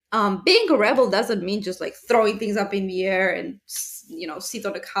Being a rebel doesn't mean just like throwing things up in the air and sit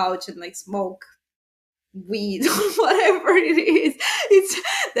on the couch and like smoke weed or whatever it is. It's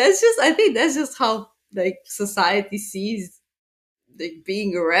that's just I think that's just how like society sees like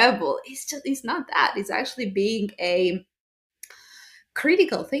being a rebel. It's not that. It's actually being a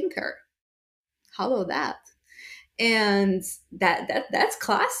critical thinker. How about that? And that's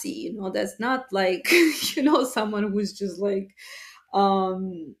classy, that's not like someone who's just like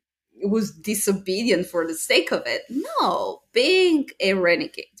um was disobedient for the sake of it. No, being a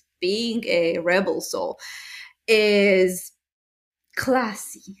renegade, being a rebel soul is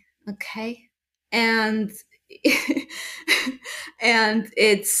classy, okay? And and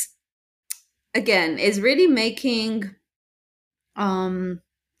it's again, it's really making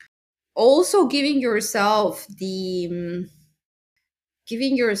also giving yourself the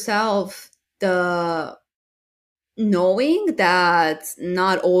knowing that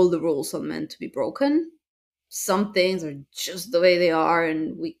not all the rules are meant to be broken. Some things are just the way they are,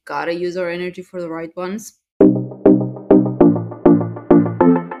 and we gotta use our energy for the right ones.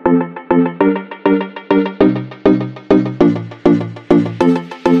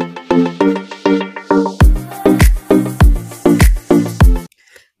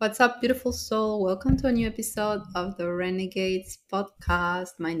 What's up, beautiful soul? Welcome to a new episode of the Renegades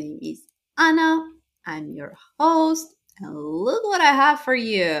podcast. My name is Anna. I'm your host. And look what I have for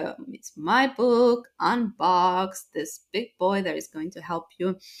you. It's my book, Unboxed, this big boy that is going to help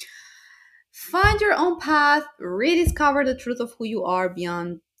you find your own path, rediscover the truth of who you are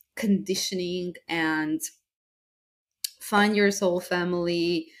beyond conditioning, and find your soul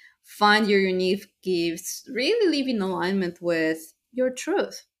family, find your unique gifts, really live in alignment with your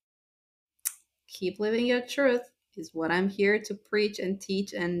truth. Keep living your truth is what I'm here to preach and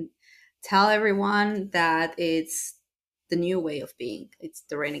teach and tell everyone that it's the new way of being. It's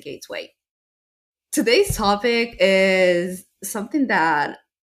the Renegade's way. Today's topic is something that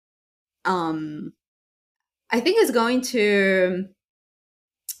I think is going to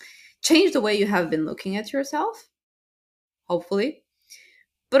change the way you have been looking at yourself, hopefully.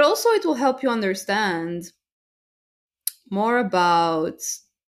 But also it will help you understand more about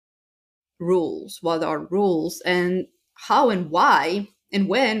rules, what are rules, and how and why and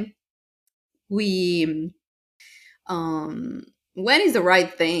we when is the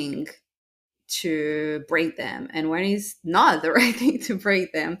right thing to break them and when is not the right thing to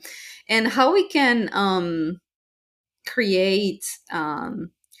break them, and how we can create a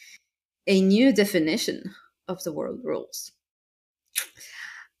new definition of the world rules.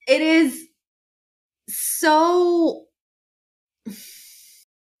 It is so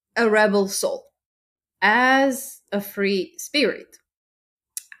a rebel soul, as a free spirit,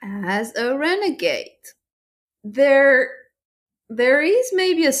 as a renegade. There is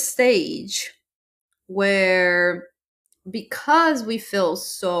maybe a stage where, because we feel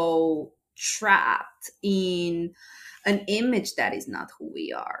so trapped in an image that is not who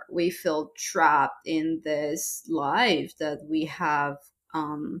we are, we feel trapped in this life that we have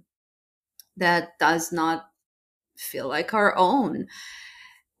that does not feel like our own.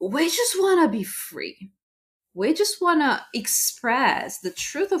 We just want to be free. We just want to express the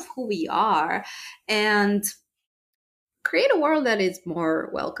truth of who we are and create a world that is more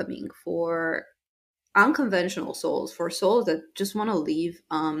welcoming for unconventional souls, for souls that just want to live.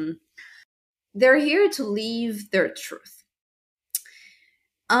 They're here to live their truth.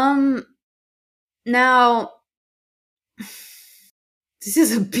 Now, this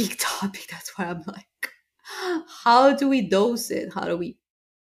is a big topic. That's why I'm like, how do we dose it? How do we?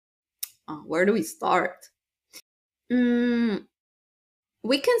 Where do we start? We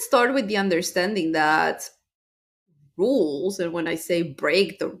can start with the understanding that rules, and when I say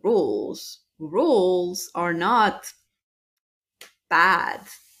break the rules, rules are not bad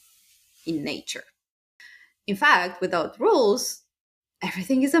in nature. In fact, without rules,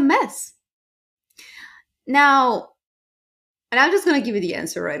 everything is a mess. Now, and I'm just going to give you the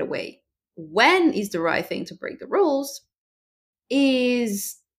answer right away. When is the right thing to break the rules?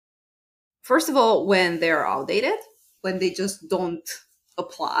 Is, first of all, when they're outdated, when they just don't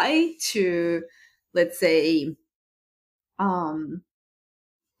apply to, let's say,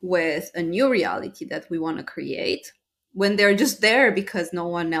 with a new reality that we want to create. When they're just there because no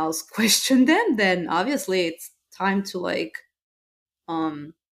one else questioned them, then obviously it's time to like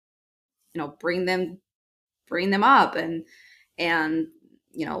bring them up and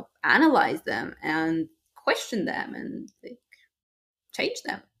analyze them and question them and like change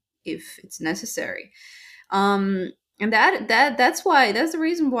them if it's necessary. And that's the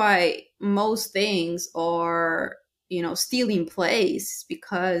reason why most things are still in place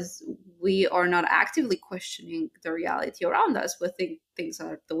because we are not actively questioning the reality around us. We think things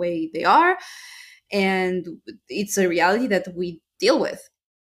are the way they are, and it's a reality that we deal with.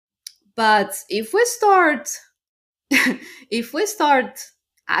 But if we start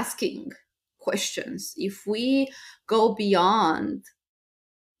asking questions, if we go beyond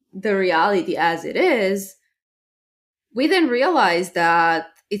the reality as it is, we then realize that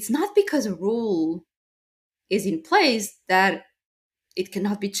it's not because a rule is in place that it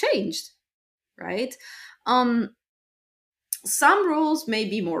cannot be changed, right? um some rules may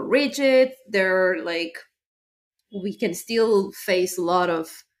be more rigid. They're like, we can still face a lot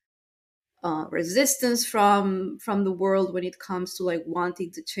of resistance from the world when it comes to like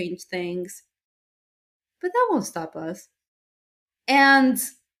wanting to change things, but that won't stop us. And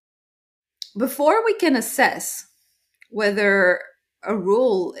before we can assess whether a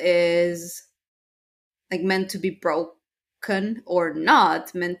rule is like meant to be broken or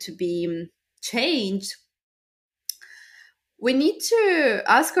not, meant to be changed, we need to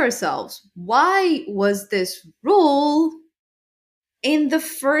ask ourselves, why was this rule in the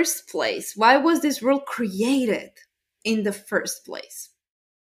first place? Why was this rule created in the first place?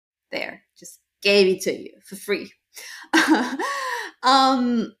 There, just gave it to you for free.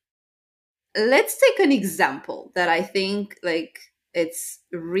 um let's take an example that I think like it's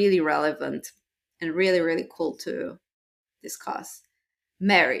really relevant and really really cool to discuss.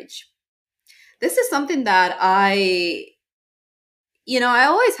 Marriage. This is something that I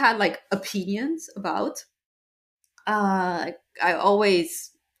always had like opinions about. I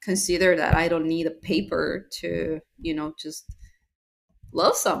always consider that I don't need a paper to just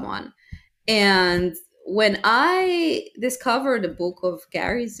love someone. And when I discovered the book of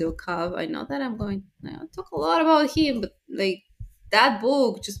Gary Zukov, I know that I'm going to talk a lot about him, but like that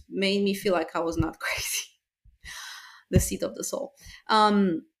book just made me feel like I was not crazy. The Seat of the Soul.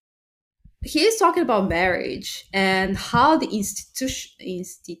 He is talking about marriage and how the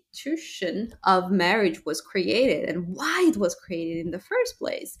institution of marriage was created and why it was created in the first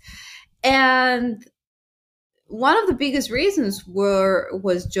place. And one of the biggest reasons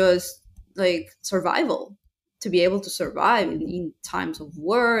was just like survival, to be able to survive in times of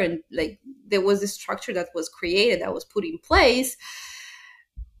war. And like there was this structure that was created, that was put in place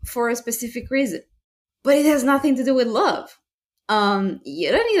for a specific reason, but it has nothing to do with love. You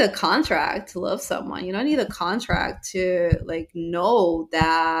don't need a contract to love someone. You don't need a contract to like know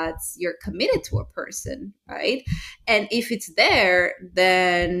that you're committed to a person, right? And if it's there,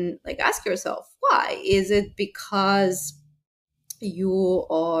 then like ask yourself, why? Is it because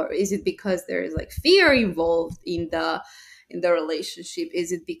is it because there is like fear involved in the relationship?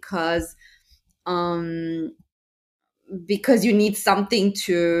 Is it um because you need something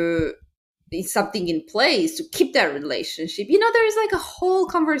in place to keep that relationship? There's like a whole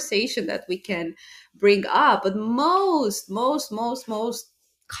conversation that we can bring up, but most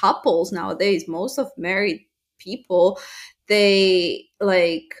couples nowadays, most of married people, they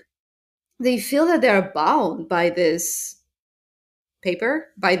feel that they are bound by this paper,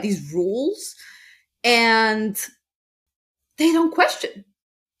 by these rules, and they don't question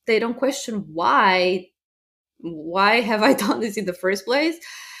why have I done this in the first place?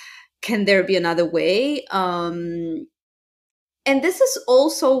 Can there be another way? And this is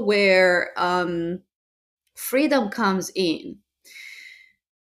also where freedom comes in.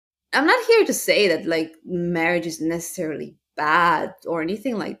 I'm not here to say that like marriage is necessarily bad or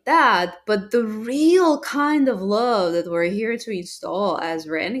anything like that, but the real kind of love that we're here to install as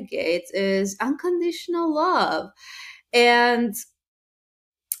renegades is unconditional love. And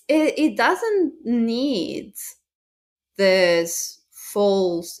it doesn't need this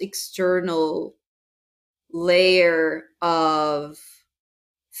false external layer of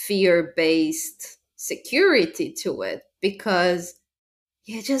fear-based security to it, because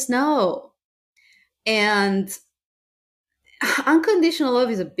you just know. And unconditional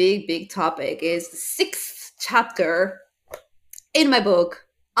love is a big topic. It's the 6th chapter in my book,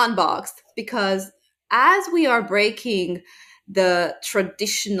 Unboxed, because as we are breaking the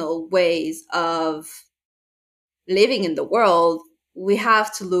traditional ways of living in the world, we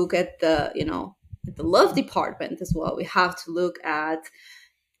have to look at the love department as well. We have to look at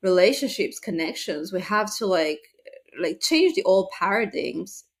relationships, connections. We have to like change the old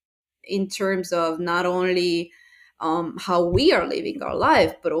paradigms in terms of not only how we are living our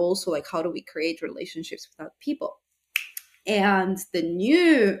life, but also like how do we create relationships with other people. And the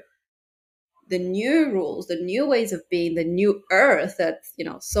new rules, the new ways of being, the new earth that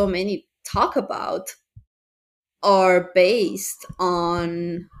so many talk about are based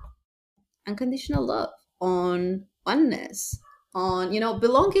on unconditional love, on oneness, on,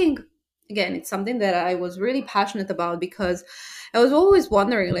 belonging. Again, it's something that I was really passionate about because I was always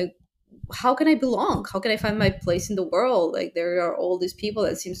wondering, like, how can I belong? How can I find my place in the world? Like, there are all these people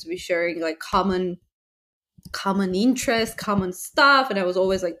that seems to be sharing like common interest, common stuff, and I was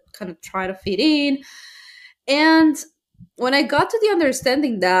always like kind of trying to fit in. And when I got to the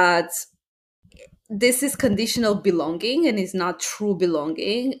understanding that this is conditional belonging and is not true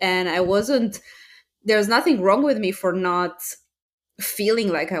belonging, and there's nothing wrong with me for not feeling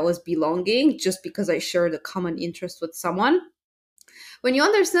like I was belonging just because I shared a common interest with someone. When you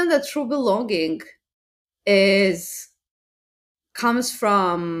understand that true belonging is comes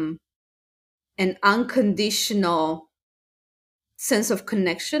from an unconditional sense of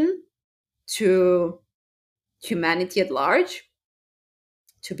connection to humanity at large,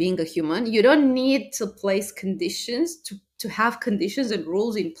 to being a human, you don't need to place conditions, to have conditions and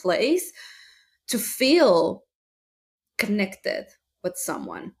rules in place to feel connected with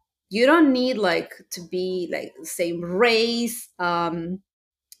someone. You don't need like to be like the same race. You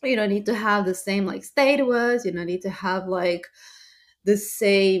don't need to have the same like status. You don't need to have like the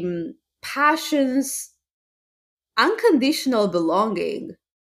same passions. Unconditional belonging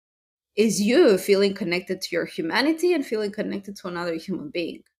is you feeling connected to your humanity and feeling connected to another human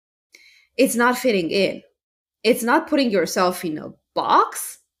being. It's not fitting in. It's not putting yourself in a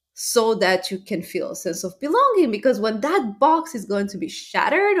box so that you can feel a sense of belonging, because when that box is going to be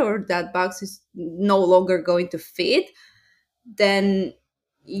shattered or that box is no longer going to fit, then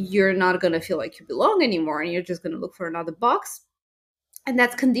you're not going to feel like you belong anymore and you're just going to look for another box. And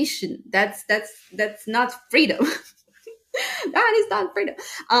that's condition. That's not freedom. That is not freedom.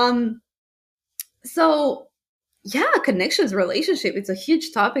 So yeah, connections, relationship, it's a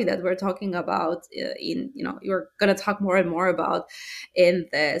huge topic that we're talking about in, you're going to talk more and more about in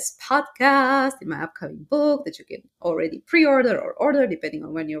this podcast, in my upcoming book that you can already pre-order or order depending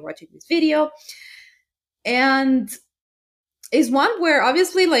on when you're watching this video. And is one where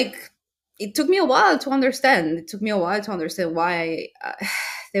obviously like it took me a while to understand. It took me a while to understand why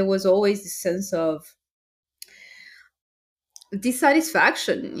there was always this sense of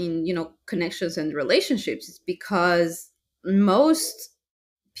dissatisfaction in, connections and relationships. It's because most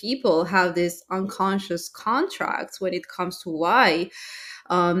people have this unconscious contracts when it comes to why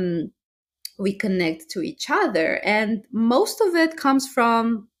we connect to each other, and most of it comes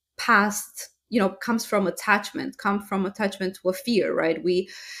from past, comes from attachment, to a fear, right? We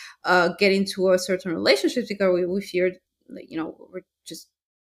get into a certain relationship because we fear, like,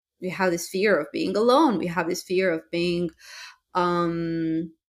 we have this fear of being alone, we have this fear of being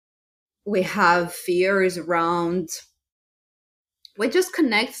we have fears around, we just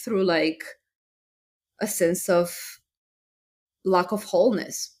connect through like a sense of lack of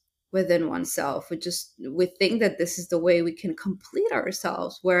wholeness within oneself. We think that this is the way we can complete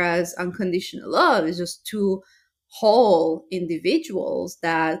ourselves, whereas unconditional love is just two whole individuals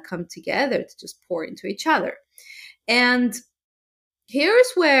that come together to just pour into each other. And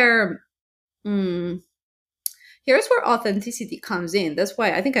here's where authenticity comes in. That's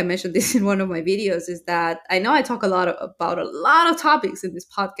why I think I mentioned this in one of my videos, is that I know I talk about a lot of topics in this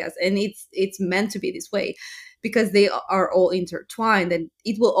podcast, and it's meant to be this way because they are all intertwined and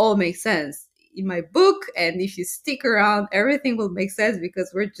it will all make sense in my book. And if you stick around, everything will make sense,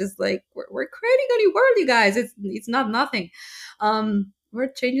 because we're just like, we're creating a new world, you guys. It's not nothing.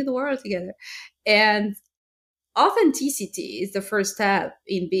 We're changing the world together. And authenticity is the first step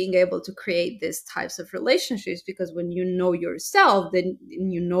in being able to create these types of relationships, because when you know yourself, then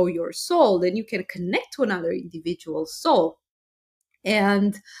you know your soul, then you can connect to another individual soul.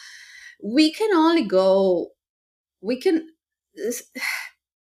 And we can only go,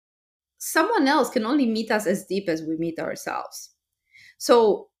 someone else can only meet us as deep as we meet ourselves.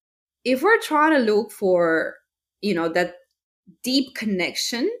 So if we're trying to look for, that deep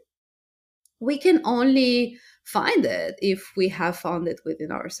connection, we can only find it if we have found it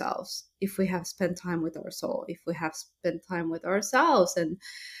within ourselves, if we have spent time with our soul, if we have spent time with ourselves, and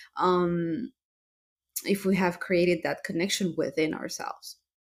if we have created that connection within ourselves.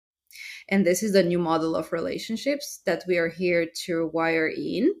 And this is the new model of relationships that we are here to wire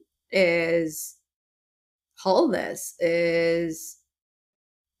in, is wholeness, is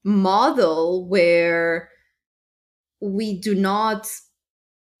model where we do not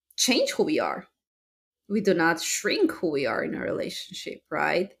change who we are. We do not shrink who we are in a relationship,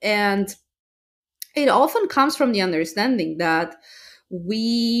 right? And it often comes from the understanding that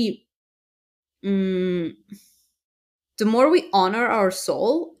the more we honor our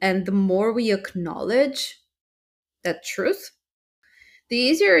soul and the more we acknowledge that truth, the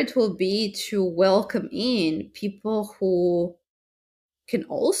easier it will be to welcome in people who can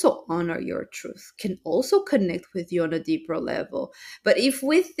also honor your truth, can also connect with you on a deeper level. But if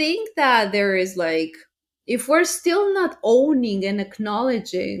we think that there is like, if we're still not owning and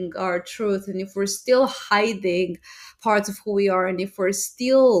acknowledging our truth, and if we're still hiding parts of who we are, and if we're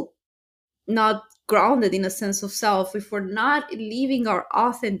still not grounded in a sense of self, if we're not living our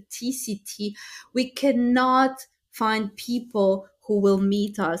authenticity, we cannot find people who will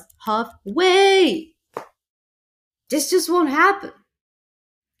meet us halfway. This just won't happen.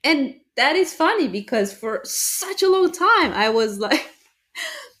 And that is funny because for such a long time, I was like,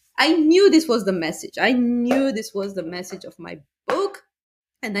 I knew this was the message. I knew this was the message of my book.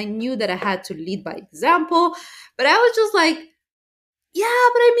 And I knew that I had to lead by example. But I was just like, yeah,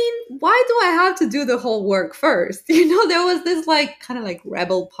 but I mean, why do I have to do the whole work first? There was this like kind of like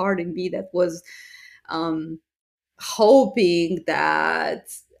rebel part in me that was um, hoping that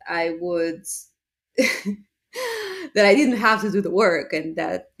I would that I didn't have to do the work, and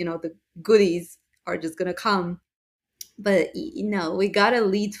that the goodies are just gonna come. But we gotta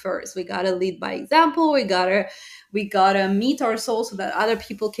lead first. We gotta lead by example. We gotta meet our soul so that other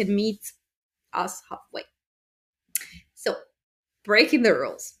people can meet us halfway. So, breaking the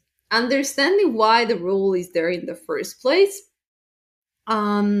rules, understanding why the rule is there in the first place,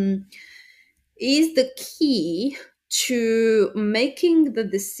 um, is the key to making the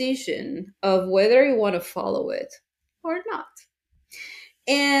decision of whether you want to follow it or not.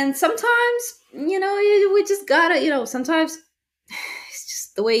 And sometimes, we just gotta, sometimes it's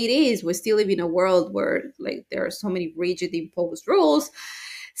just the way it is. We still live in a world where like there are so many rigid imposed rules.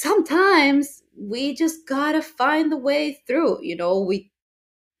 Sometimes we just gotta find the way through. We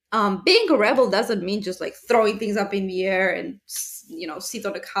being a rebel doesn't mean just like throwing things up in the air and sit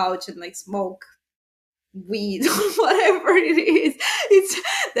on the couch and like smoke weed or whatever it is.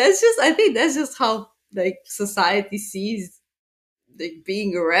 I think that's just how like society sees like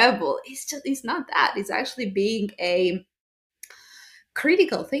being a rebel. It's not that. It's actually being a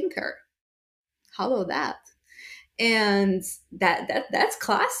critical thinker. How about that? And that's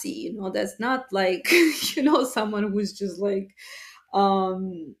classy. That's not like someone who's just like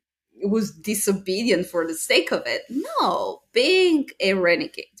was disobedient for the sake of it. No, being a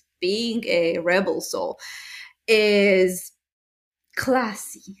renegade, being a rebel soul is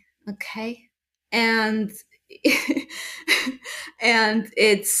classy, okay? And and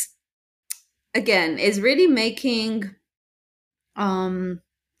it's, again, it's really making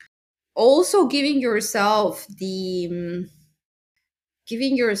also giving yourself the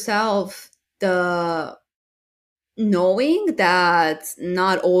knowing that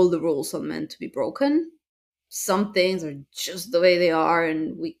not all the rules are meant to be broken. Some things are just the way they are,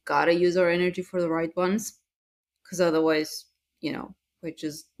 and we gotta use our energy for the right ones, because otherwise, we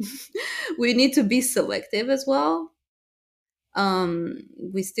just we need to be selective as well.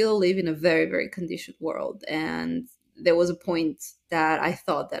 We still live in a very, very conditioned world, and there was a point that I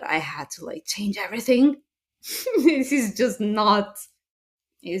thought that I had to like change everything. This is just not,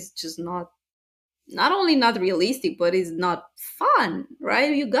 it's just not only not realistic, but it's not fun,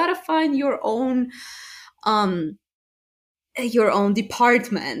 right? You gotta find um your own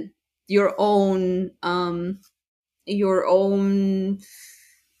department, your own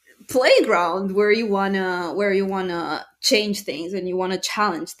playground where you wanna change things, and you wanna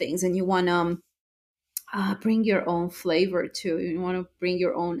challenge things, and you wanna bring your own flavor to, you want to bring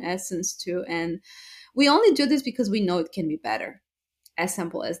your own essence to. And we only do this because we know it can be better. As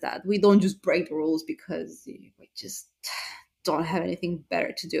simple as that. We don't just break the rules because we just don't have anything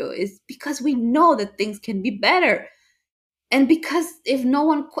better to do. It's because we know that things can be better. And because if no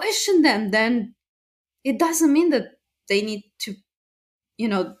one questioned them, then it doesn't mean that they need to,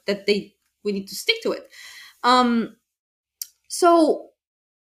 that we need to stick to it. Um, so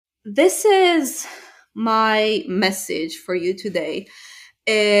this is my message for you today,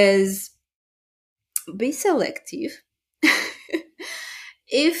 is be selective.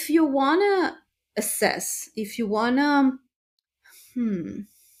 If you want to assess, if you want to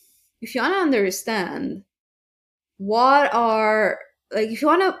understand what are, like, if you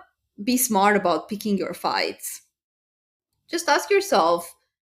want to be smart about picking your fights, just ask yourself,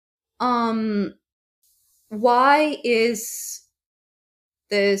 why is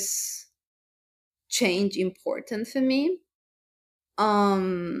this change important for me?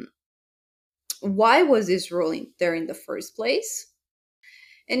 Why was this rule there in the first place?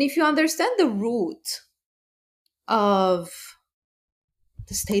 And if you understand the root of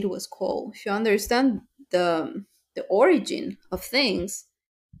the status quo, if you understand the origin of things,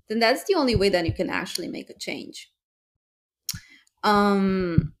 then that's the only way that you can actually make a change.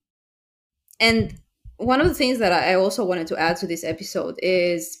 Um, and one of the things that I also wanted to add to this episode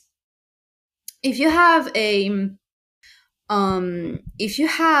is if you have a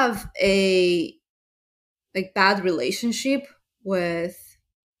like bad relationship with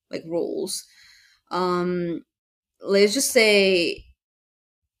like rules, um let's just say,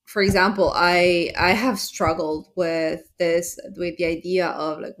 for example, I have struggled with the idea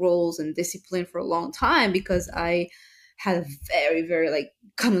of like rules and discipline for a long time because I had a very very like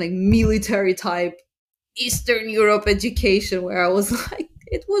kind of like military type Eastern Europe education where I was like,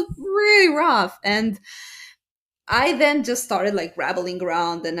 it was really rough. And I then just started like rattling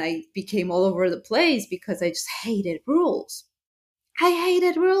around and I became all over the place because I just hated rules. I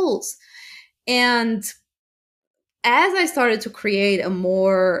hated rules. And as I started to create a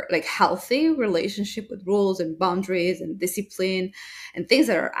more like healthy relationship with rules and boundaries and discipline and things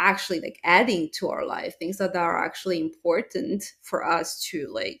that are actually like adding to our life, things that are actually important for us to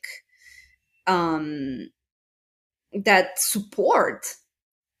like um that support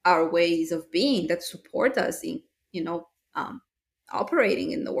our ways of being, that support us in, you know, um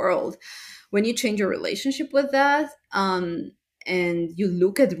operating in the world. When you change your relationship with that, and you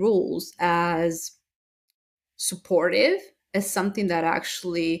look at rules as supportive, as something that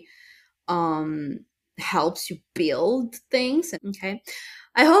actually um helps you build things. Okay,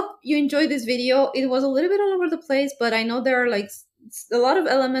 I hope you enjoyed this video. It was a little bit all over the place, but I know there are like a lot of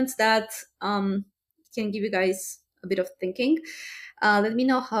elements that can give you guys a bit of thinking. Let me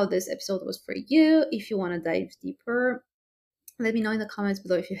know how this episode was for you. If you want to dive deeper, let me know in the comments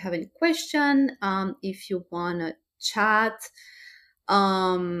below if you have any question. If you want to chat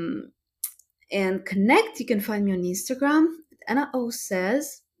um and connect, you can find me on Instagram, Anna O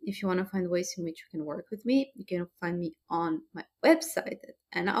says. If you want to find ways in which you can work with me, you can find me on my website at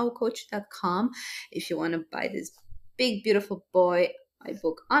AnnaOCoach.com. If you want to buy this big, beautiful boy, my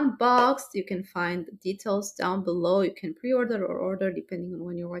book Unboxed, you can find the details down below. You can pre-order or order depending on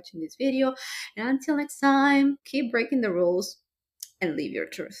when you're watching this video. And until next time, keep breaking the rules and live your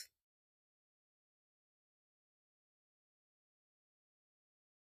truth.